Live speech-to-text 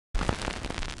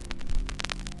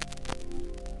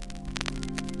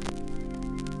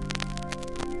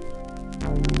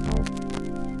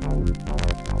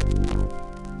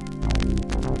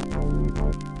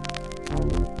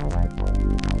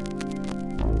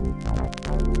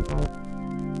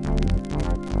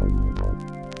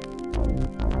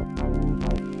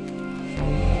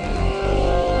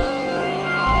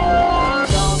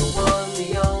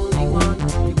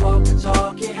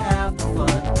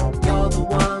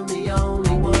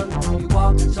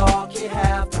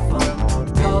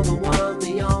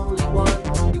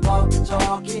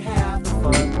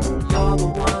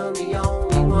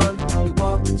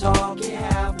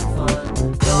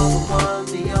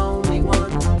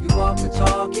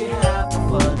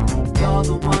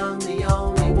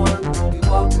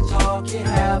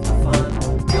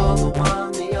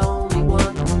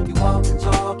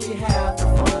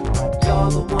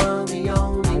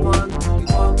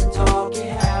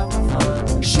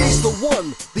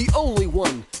The only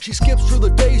one. She skips through the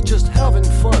days just having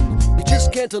fun. You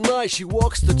just can't deny she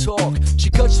walks the talk. She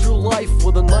cuts through life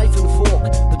with a knife and fork.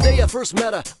 The day I first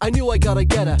met her, I knew I gotta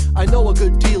get her. I know a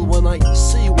good deal when I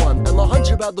see one. And the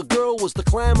hunch about the girl was the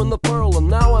clam and the pearl. And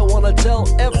now I wanna tell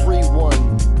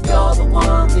everyone. You're the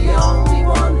one, the only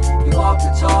one. You walk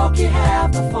the talk, you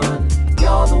have the fun.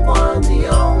 You're the one, the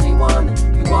only one.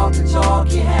 You walk the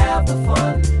talk, you have the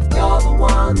fun. You're the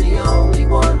one, the only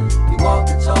one. You walk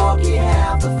the talk, you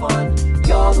have the fun.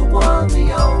 You're the one,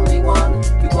 the only one.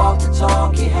 You walk the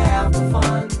talk, you have the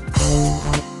fun.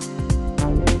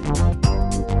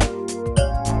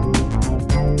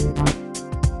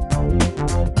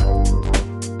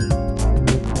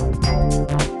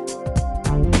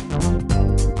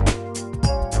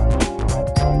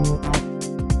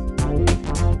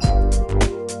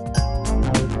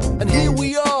 And here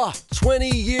we are, 20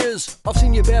 years. I've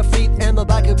seen your bare feet and the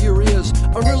back of your ears.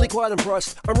 I'm really quite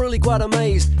impressed, I'm really quite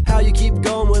amazed how you keep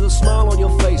going with a smile on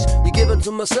your face. You give it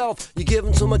to myself, you give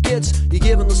it to my kids. You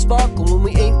give it the sparkle when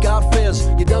we ain't got fares.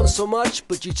 You done so much,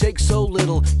 but you take so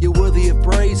little. You're worthy of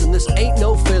praise and this ain't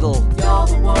no fiddle. You're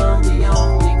the one, the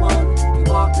only one. You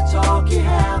walk the talk, you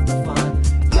have the fun.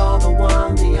 You're the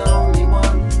one, the only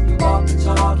one. You walk the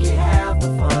talk, you have the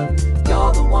fun.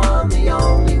 You're the one, the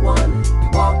only one. You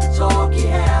walk the talk, you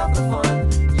have the fun.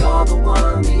 You're the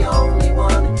one, the only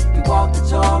one. You walk the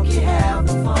talk, you have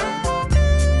the fun.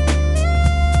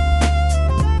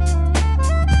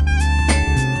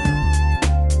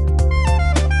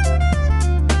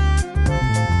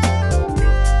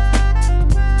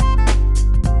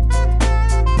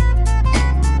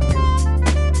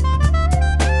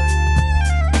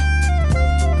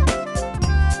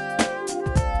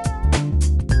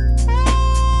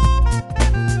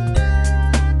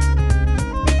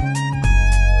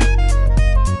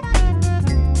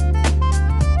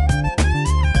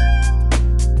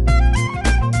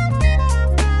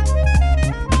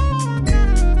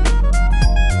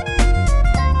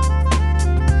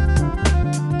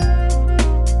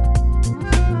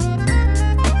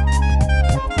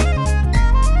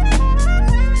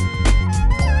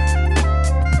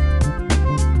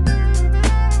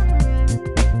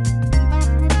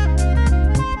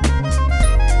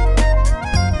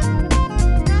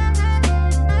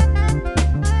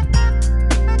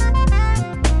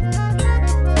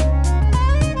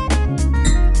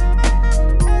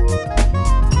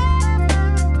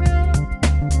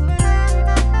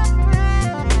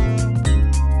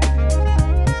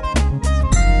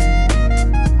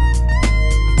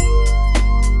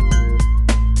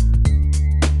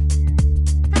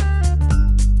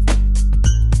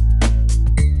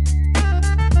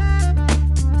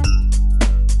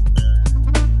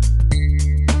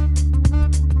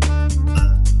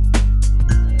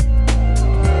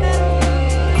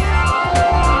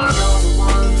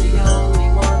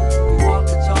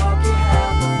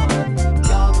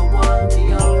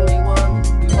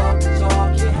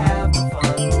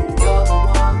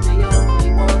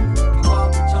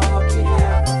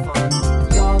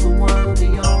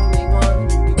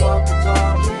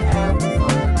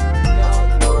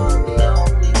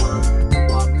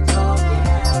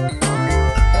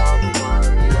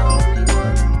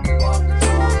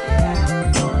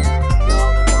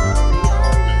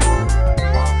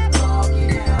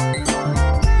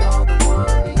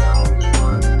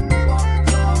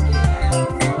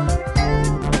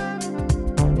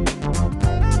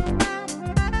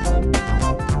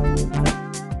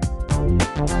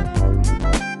 Thank you.